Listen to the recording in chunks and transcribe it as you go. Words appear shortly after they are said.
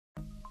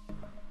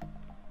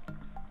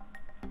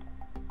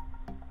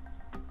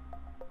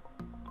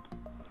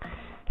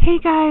Hey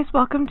guys,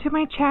 welcome to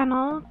my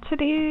channel.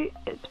 Today's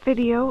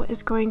video is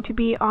going to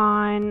be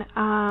on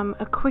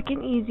a quick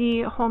and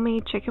easy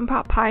homemade chicken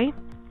pot pie.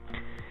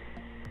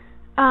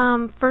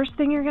 First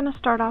thing you're going to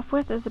start off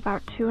with is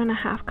about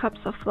 2.5 cups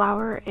of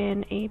flour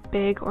in a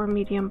big or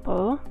medium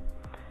bowl.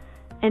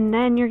 And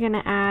then you're going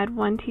to add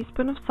 1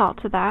 teaspoon of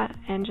salt to that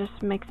and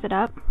just mix it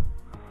up.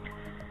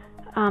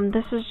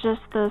 This is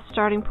just the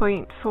starting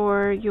point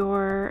for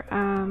your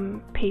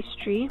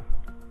pastry.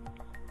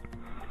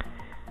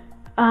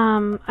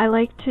 I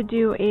like to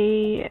do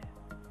a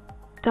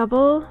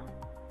double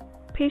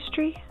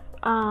pastry,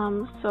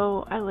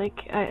 so I like,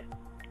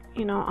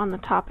 on the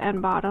top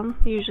and bottom.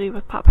 Usually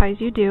with pot pies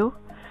you do.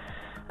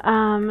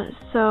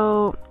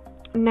 So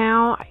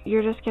now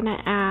you're just going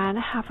to add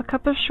 1/2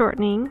 cup of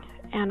shortening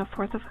and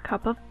 1/4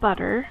 cup of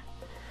butter,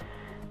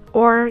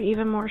 or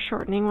even more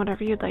shortening,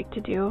 whatever you'd like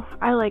to do.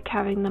 I like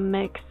having the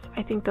mix.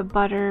 I think the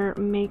butter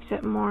makes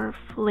it more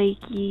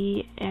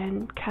flaky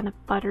and kind of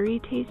buttery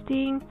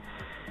tasting,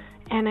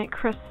 and it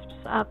crisps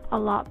up a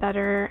lot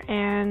better,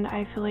 and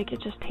I feel like it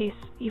just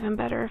tastes even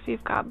better if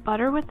you've got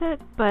butter with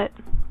it, but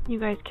you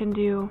guys can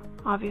do,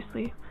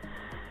 obviously,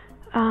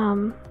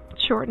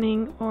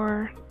 shortening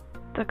or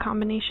the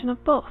combination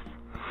of both.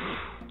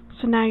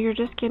 So now you're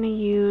just going to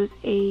use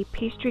a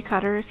pastry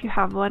cutter if you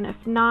have one.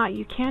 If not,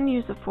 you can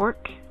use a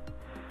fork,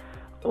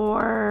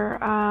 or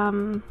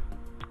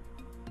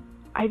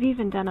I've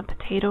even done a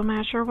potato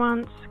masher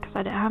once because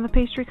I didn't have a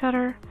pastry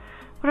cutter.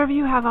 Whatever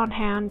you have on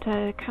hand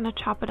to kind of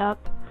chop it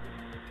up.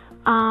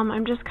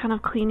 I'm just kind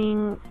of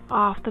cleaning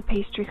off the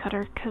pastry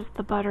cutter because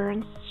the butter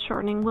and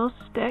shortening will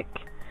stick,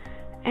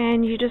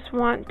 and you just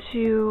want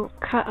to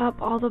cut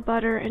up all the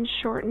butter and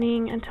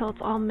shortening until it's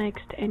all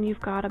mixed and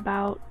you've got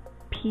about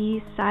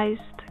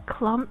pea-sized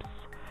clumps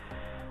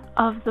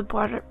of the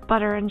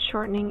butter and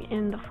shortening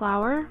in the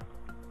flour,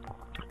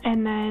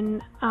 and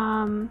then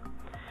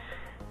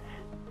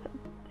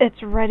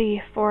it's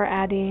ready for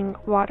adding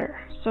water.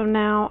 So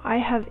now I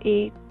have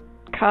a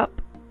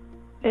cup.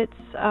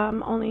 It's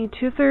only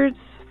 2/3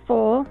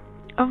 full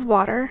of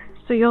water,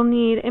 so you'll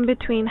need in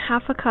between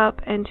 1/2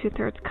 cup and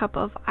 2/3 cup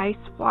of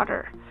ice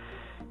water.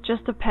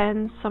 Just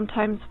depends.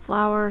 Sometimes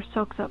flour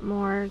soaks up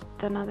more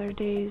than other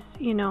days,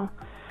 it'll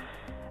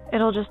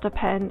just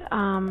depend.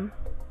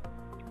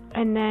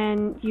 And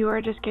then you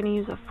are just going to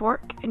use a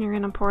fork, and you're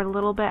going to pour a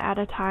little bit at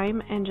a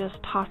time and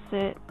just toss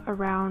it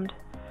around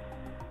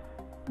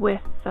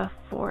with the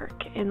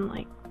fork and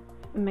like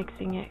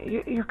mixing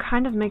it. You're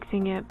kind of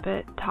mixing it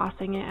but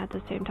tossing it at the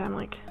same time,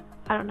 like,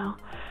 I don't know.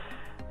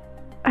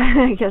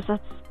 I guess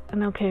that's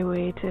an okay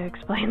way to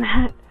explain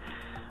that.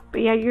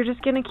 But yeah, you're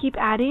just gonna keep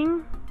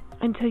adding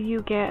until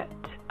you get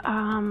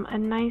a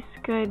nice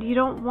good, you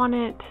don't want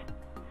it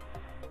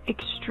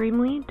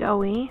extremely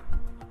doughy,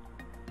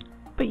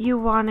 but you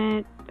want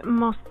it,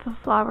 most of the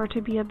flour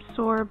to be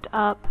absorbed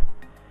up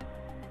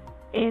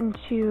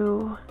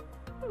into,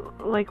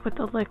 like, with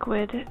the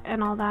liquid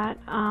and all that,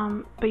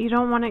 but you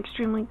don't want it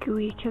extremely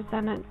gooey, because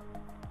then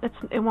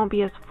it won't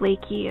be as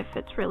flaky if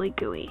it's really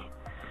gooey,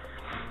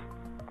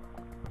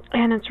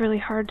 and it's really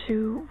hard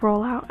to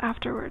roll out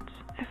afterwards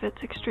if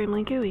it's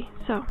extremely gooey.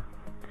 So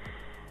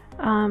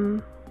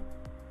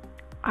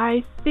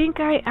I think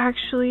I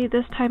actually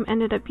this time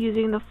ended up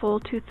using the full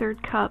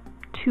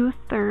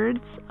 2/3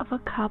 of a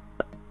cup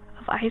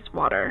of ice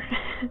water.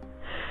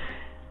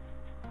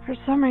 For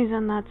some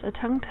reason that's a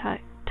tongue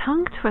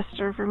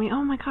twister for me.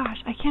 Oh my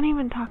gosh, I can't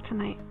even talk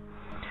tonight.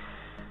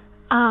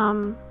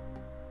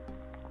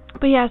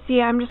 But yeah,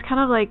 see, I'm just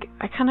kind of like,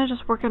 I kind of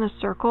just work in a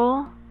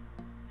circle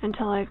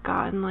until I've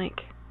gotten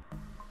like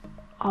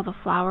all the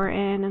flour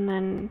in, and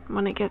then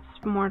when it gets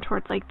more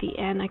towards like the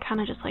end, I kind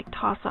of just like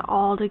toss it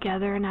all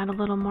together and add a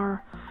little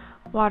more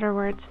water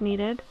where it's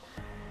needed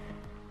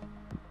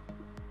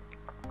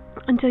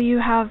until you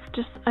have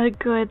just a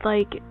good,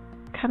 like,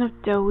 kind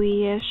of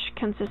doughy-ish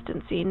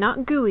consistency.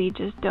 Not gooey,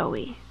 just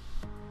doughy.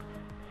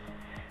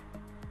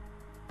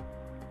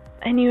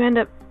 And you end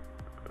up,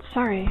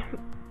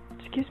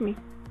 excuse me,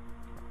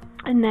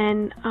 and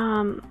then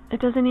it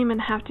doesn't even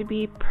have to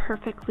be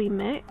perfectly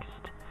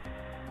mixed.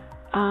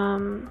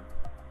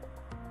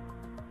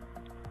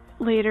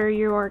 Later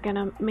you are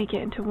gonna make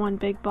it into one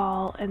big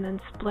ball and then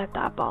split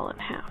that ball in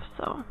half.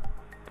 So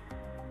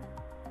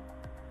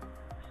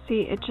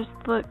see, it just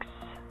looks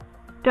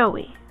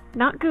doughy,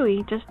 not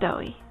gooey, just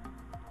doughy.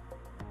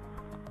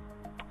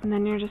 And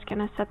then you're just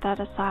gonna set that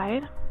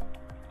aside,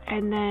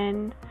 and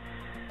then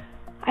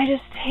I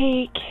just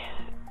take,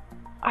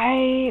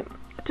 it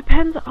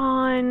depends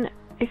on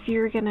if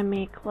you're gonna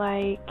make,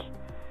 like,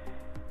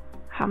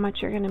 how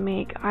much you're gonna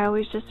make. I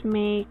always just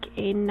make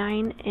a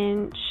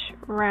 9-inch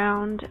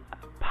round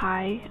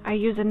pie. I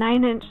use a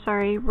 9-inch,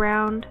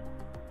 round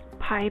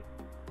pie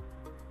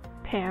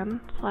pan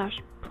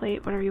 /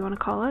 plate, whatever you want to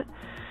call it.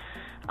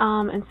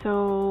 And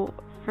so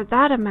for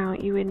that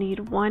amount, you would need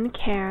 1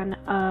 can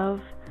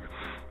of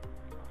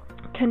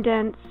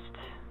condensed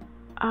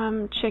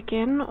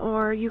chicken,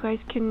 or you guys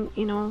can,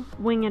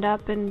 wing it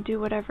up and do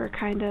whatever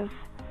kind of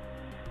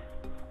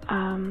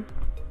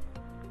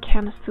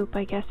can of soup,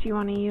 I guess you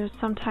want to use.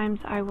 Sometimes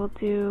I will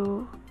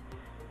do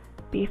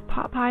beef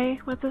pot pie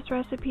with this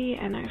recipe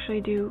and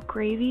actually do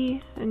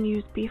gravy and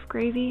use beef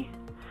gravy.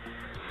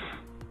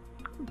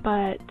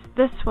 But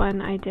this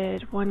one I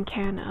did 1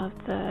 can of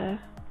the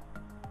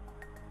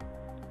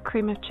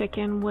cream of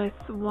chicken with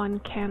 1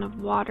 can of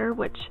water,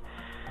 which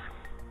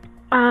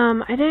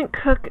I didn't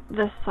cook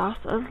the sauce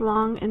as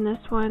long in this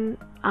one.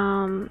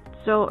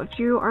 So if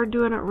you are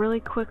doing it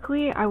really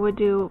quickly, I would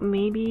do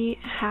maybe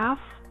half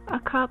a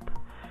cup,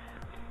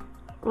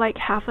 like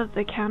half of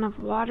the can of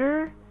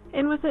water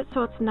in with it,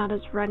 so it's not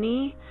as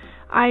runny.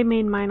 I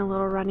made mine a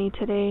little runny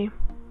today,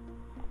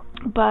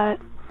 but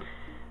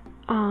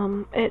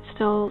it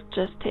still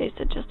just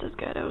tasted just as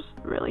good. It was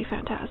really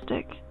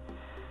fantastic.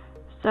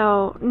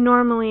 So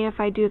normally if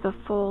I do the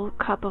full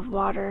cup of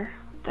water,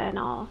 then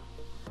I'll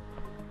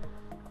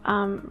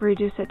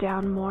reduce it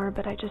down more,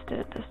 but I just did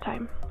it this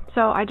time.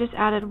 So I just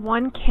added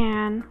 1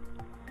 can,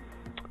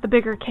 the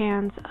bigger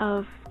cans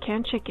of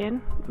canned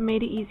chicken,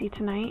 made it easy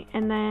tonight,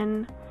 and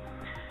then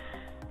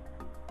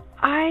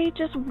I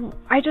just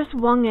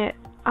wung it.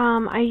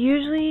 I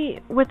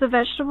usually, with the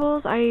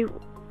vegetables, I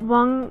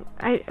winged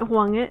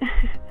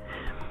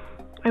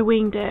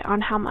it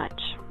on how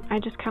much. I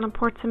just kind of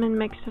poured some in,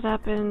 mixed it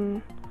up,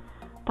 and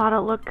thought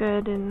it looked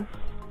good. And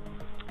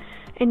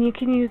you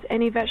can use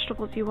any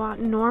vegetables you want.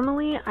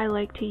 Normally, I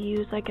like to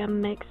use like a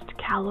mixed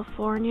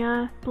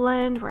California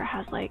blend where it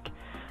has like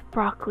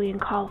broccoli and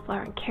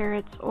cauliflower and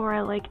carrots, or I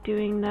like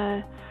doing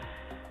the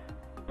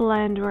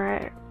blend where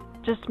it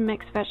just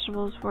mixed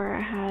vegetables where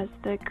it has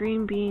the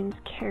green beans,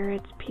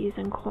 carrots, peas,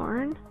 and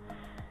corn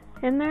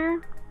in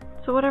there.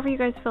 So whatever you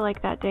guys feel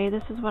like that day,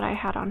 this is what I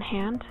had on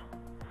hand.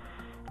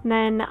 And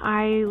then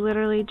I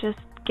literally just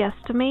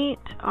guesstimate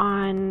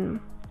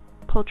on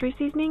poultry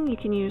seasoning. You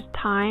can use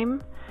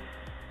thyme,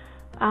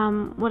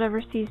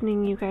 whatever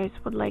seasoning you guys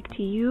would like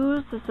to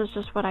use. This is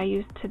just what I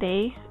used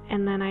today,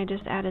 and then I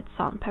just added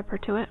salt and pepper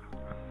to it.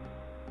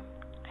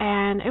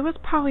 And it was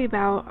probably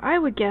about, I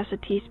would guess, a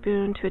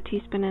teaspoon to a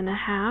teaspoon and a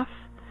half.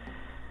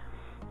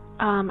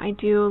 I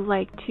do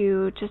like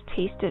to just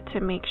taste it to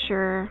make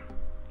sure,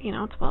 you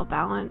know, it's well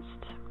balanced.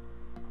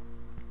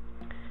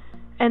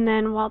 And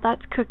then while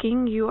that's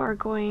cooking, you are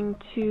going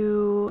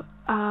to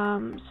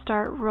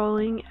start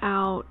rolling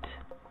out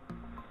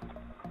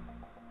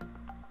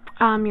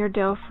your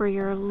dough for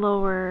your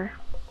lower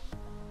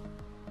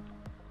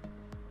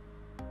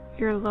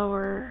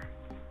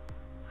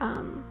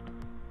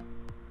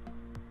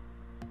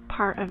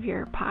part of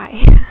your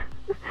pie.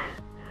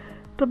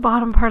 The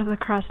bottom part of the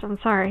crust, I'm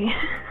sorry.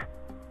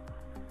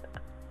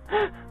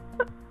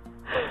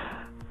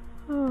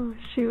 Oh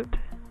shoot.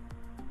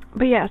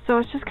 But yeah, so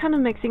it's just kind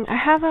of mixing. I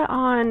have it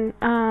on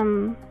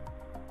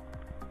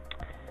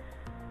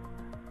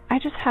I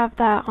just have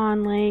that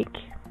on like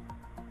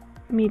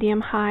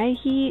medium high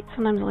heat.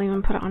 Sometimes I'll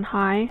even put it on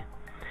high.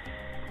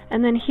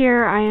 And then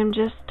here I am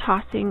just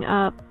tossing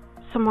up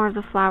some more of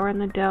the flour in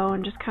the dough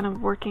and just kind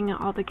of working it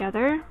all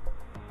together,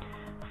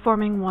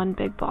 forming one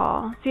big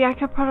ball. See, I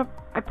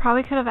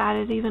probably could have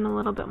added even a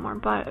little bit more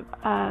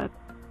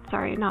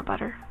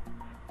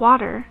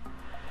water.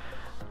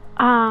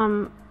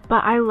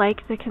 But I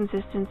like the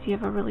consistency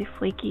of a really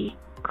flaky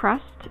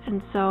crust,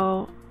 and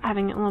so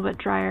having it a little bit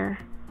drier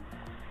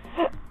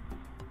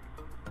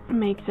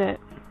makes it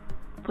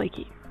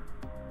flaky.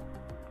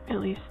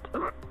 At least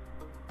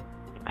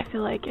I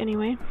feel like,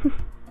 anyway.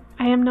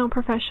 I am no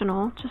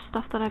professional, just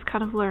stuff that I've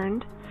kind of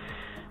learned.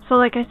 So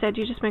like I said,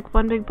 you just make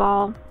one big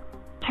ball,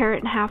 tear it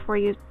in half where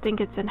you think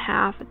it's in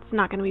half. It's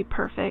not going to be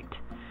perfect.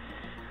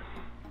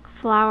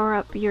 Flour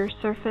up your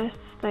surface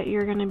that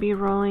you're going to be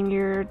rolling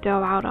your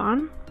dough out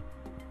on.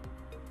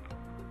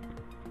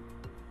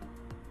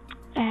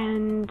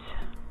 And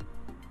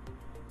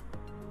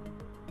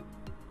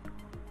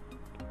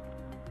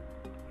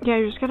yeah,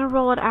 you're just going to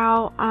roll it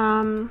out.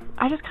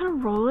 I just kind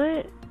of roll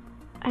it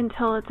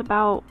until it's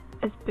about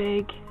as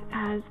big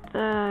as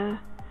the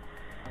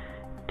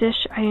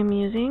dish I am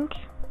using.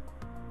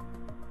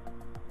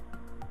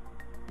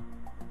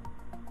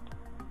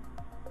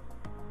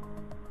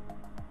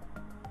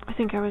 I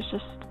think I was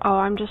just,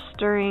 I'm just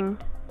stirring.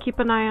 Keep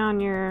an eye on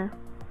your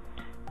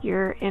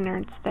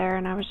innards there,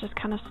 and I was just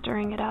kind of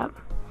stirring it up.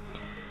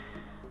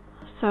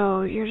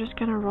 So you're just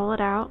gonna roll it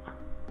out.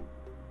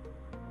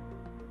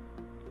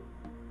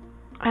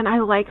 And I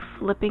like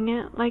flipping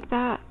it like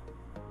that.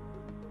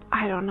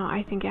 I don't know,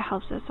 I think it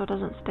helps it so it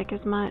doesn't stick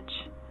as much.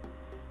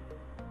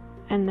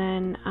 And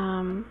then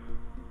I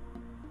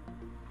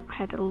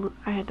had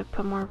to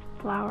put more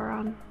flour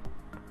on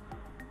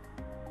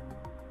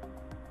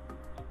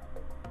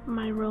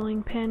my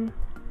rolling pin.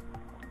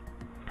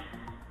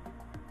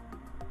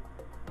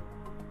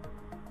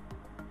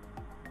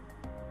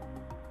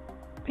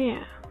 But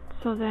yeah,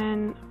 so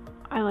then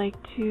I like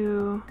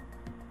to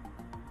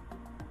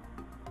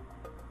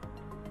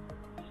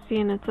see,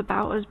 and it's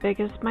about as big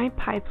as my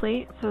pie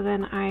plate, so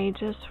then I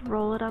just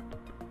roll it up.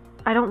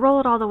 I don't roll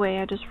it all the way,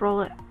 I just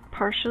roll it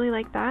partially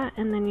like that,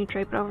 and then you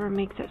drape it over. It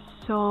makes it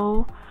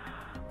so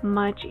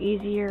much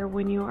easier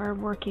when you are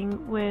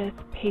working with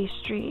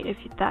pastry, if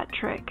that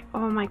trick.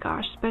 Oh my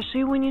gosh,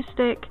 especially when you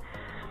stick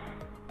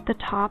the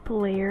top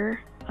layer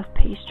of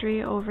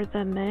pastry over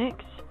the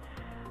mix,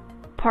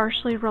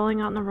 partially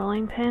rolling out in the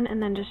rolling pin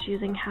and then just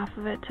using half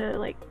of it to,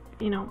 like,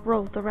 you know,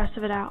 roll the rest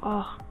of it out.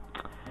 Oh,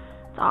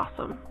 it's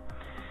awesome.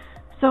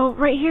 So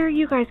right here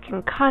you guys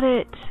can cut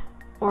it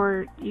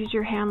or use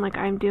your hand like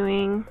I'm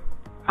doing.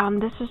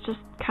 This is just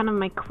kind of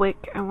my quick,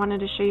 I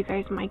wanted to show you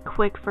guys my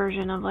quick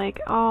version of, like,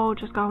 oh,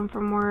 just got home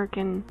from work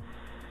and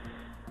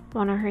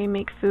want to hurry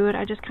make food.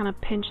 I just kind of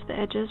pinch the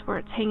edges where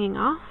it's hanging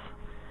off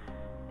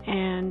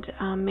and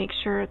make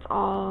sure it's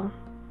all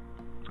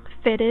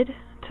fitted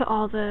to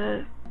all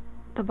the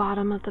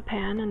bottom of the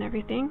pan and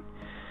everything.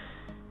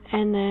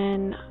 And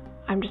then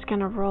I'm just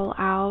going to roll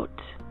out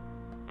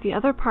the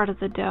other part of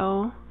the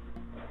dough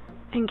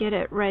and get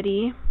it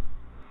ready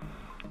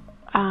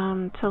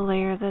to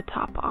layer the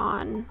top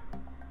on,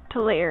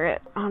 to layer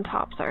it on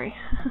top, sorry.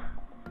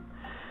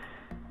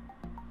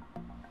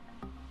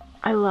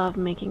 I love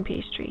making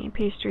pastry.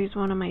 Pastry is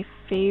one of my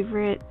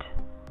favorite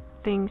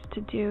things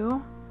to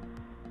do.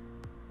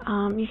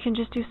 You can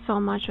just do so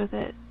much with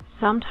it.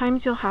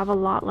 Sometimes you'll have a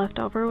lot left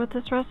over with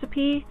this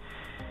recipe,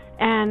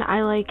 and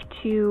I like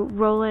to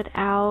roll it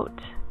out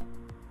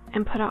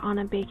and put it on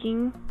a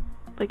baking,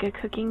 like a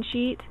cooking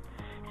sheet,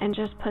 and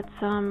just put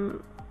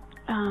some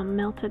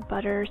melted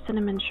butter,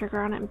 cinnamon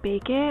sugar on it and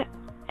bake it,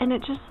 and it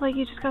just, like,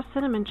 you just got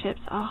cinnamon chips.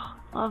 Oh,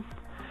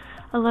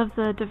 I love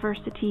the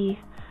diversity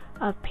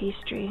of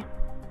pastry.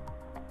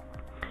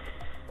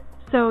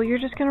 So you're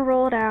just gonna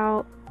roll it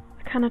out.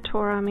 It kind of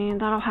tore on me,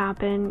 and that'll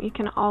happen. You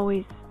can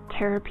always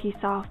tear a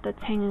piece off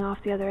that's hanging off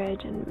the other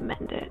edge and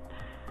mend it.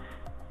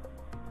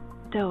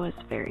 Dough is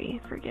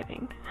very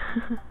forgiving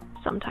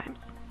sometimes.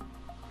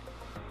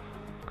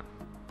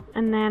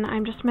 And then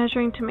I'm just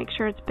measuring to make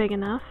sure it's big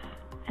enough,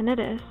 and it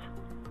is.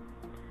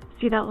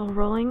 See that little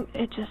rolling?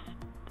 It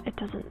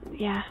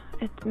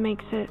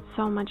makes it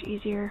so much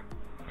easier.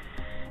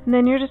 And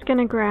then you're just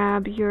gonna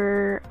grab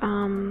your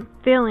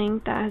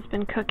filling that has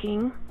been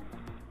cooking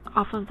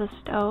off of the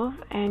stove,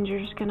 and you're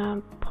just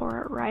gonna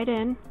pour it right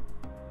in.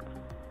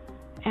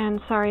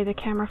 And sorry, the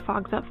camera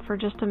fogs up for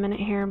just a minute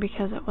here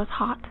because it was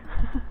hot.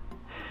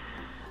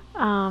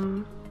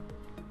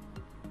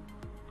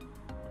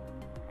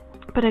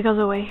 But it goes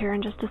away here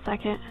in just a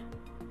second.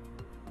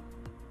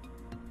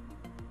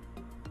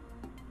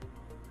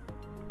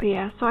 But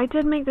yeah, so I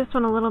did make this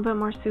one a little bit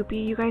more soupy.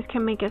 You guys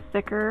can make it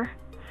thicker,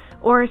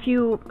 or if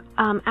you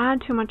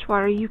add too much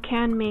water, you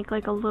can make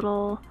like a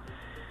little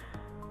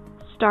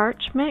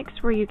starch mix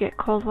where you get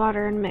cold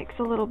water and mix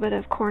a little bit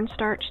of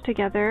cornstarch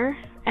together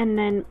and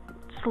then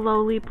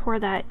slowly pour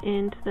that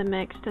into the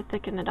mix to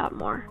thicken it up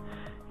more.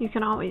 You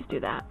can always do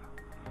that.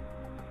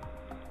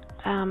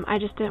 I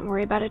just didn't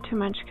worry about it too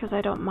much because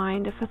I don't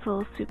mind if it's a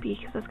little soupy,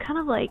 because it's kind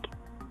of like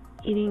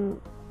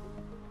eating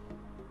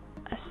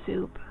a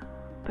soup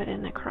but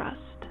in a crust,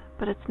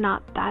 but it's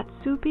not that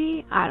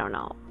soupy. I don't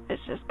know,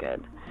 it's just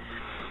good.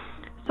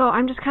 So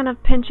I'm just kind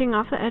of pinching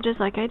off the edges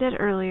like I did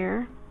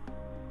earlier,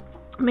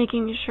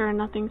 making sure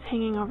nothing's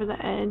hanging over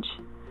the edge.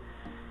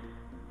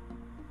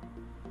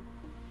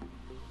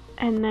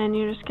 And then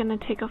you're just going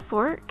to take a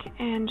fork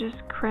and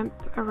just crimp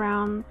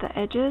around the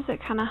edges. It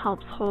kind of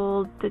helps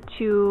hold the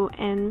two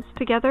ends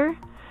together.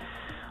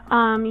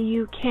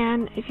 You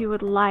can, if you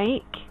would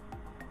like,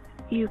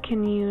 you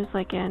can use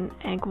like an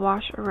egg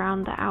wash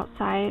around the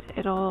outside.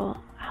 It'll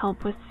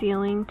help with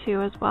sealing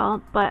too as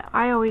well. But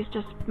I always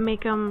just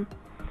make them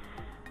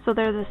so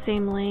they're the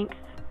same length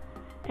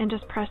and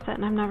just press it,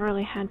 and I've never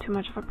really had too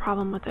much of a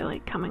problem with it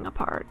like coming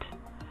apart.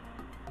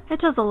 It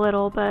does a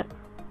little, but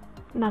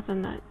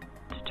nothing that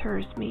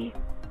deters me.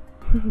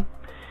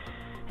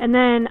 And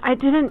then I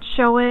didn't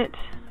show it,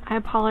 I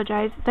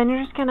apologize. Then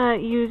you're just gonna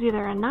use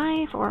either a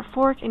knife or a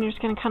fork, and you're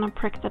just gonna kind of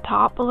prick the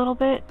top a little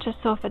bit, just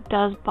so if it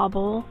does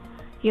bubble,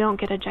 you don't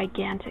get a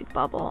gigantic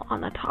bubble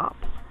on the top.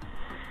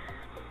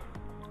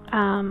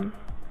 And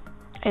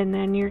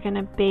then you're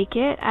gonna bake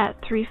it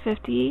at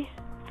 350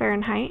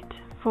 Fahrenheit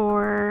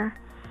for,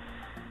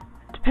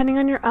 depending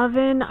on your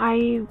oven,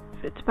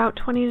 it's about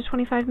 20 to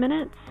 25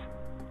 minutes.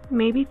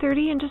 Maybe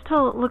 30, and just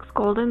till it looks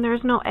golden.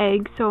 There's no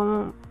egg,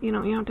 so you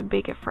don't have to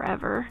bake it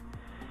forever,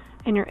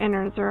 and your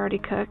innards are already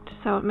cooked,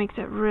 so it makes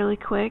it really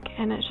quick,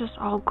 and it's just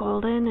all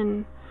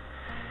golden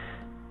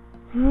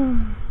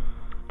and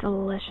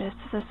delicious.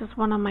 This is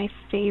one of my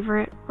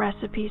favorite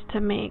recipes to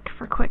make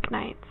for quick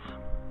nights.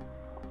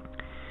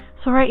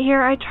 So right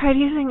here I tried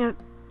using a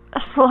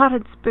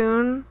slotted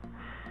spoon.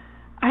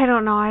 I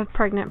don't know, I have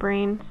pregnant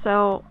brain,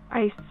 so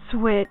I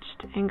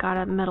switched and got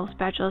a metal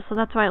spatula, so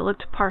that's why it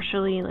looked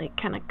partially like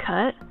kind of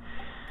cut.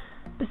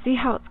 But see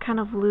how it's kind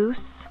of loose?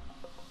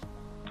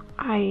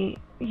 I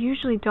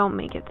usually don't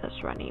make it this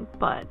runny,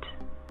 but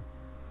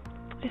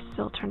it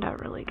still turned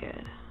out really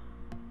good.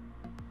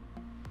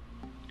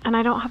 And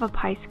I don't have a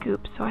pie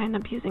scoop, so I end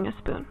up using a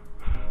spoon.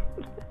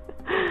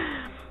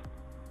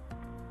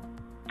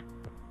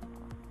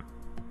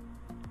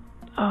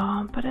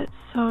 Oh, but it's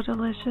so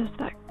delicious,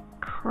 that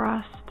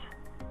crust.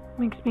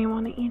 Makes me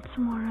want to eat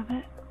some more of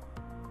it.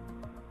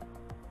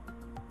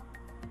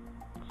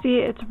 See,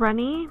 it's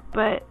runny,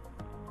 but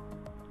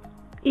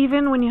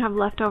even when you have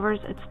leftovers,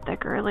 it's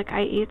thicker. Like,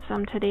 I ate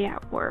some today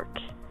at work,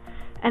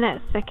 and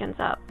it thickens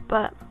up.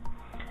 But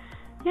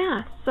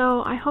yeah,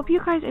 so I hope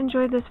you guys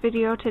enjoyed this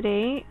video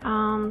today.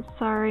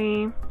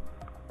 Sorry,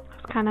 I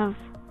was kind of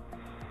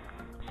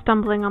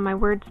stumbling on my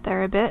words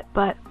there a bit,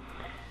 but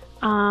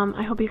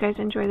I hope you guys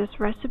enjoy this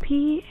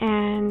recipe.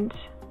 And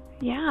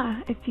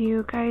yeah, if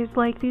you guys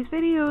like these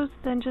videos,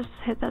 then just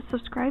hit that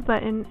subscribe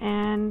button.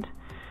 And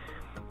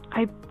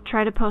I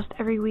try to post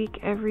every week,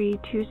 every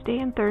Tuesday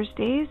and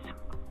Thursdays.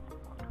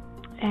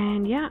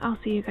 And yeah, I'll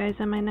see you guys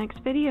in my next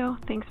video.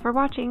 Thanks for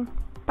watching.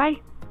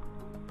 Bye.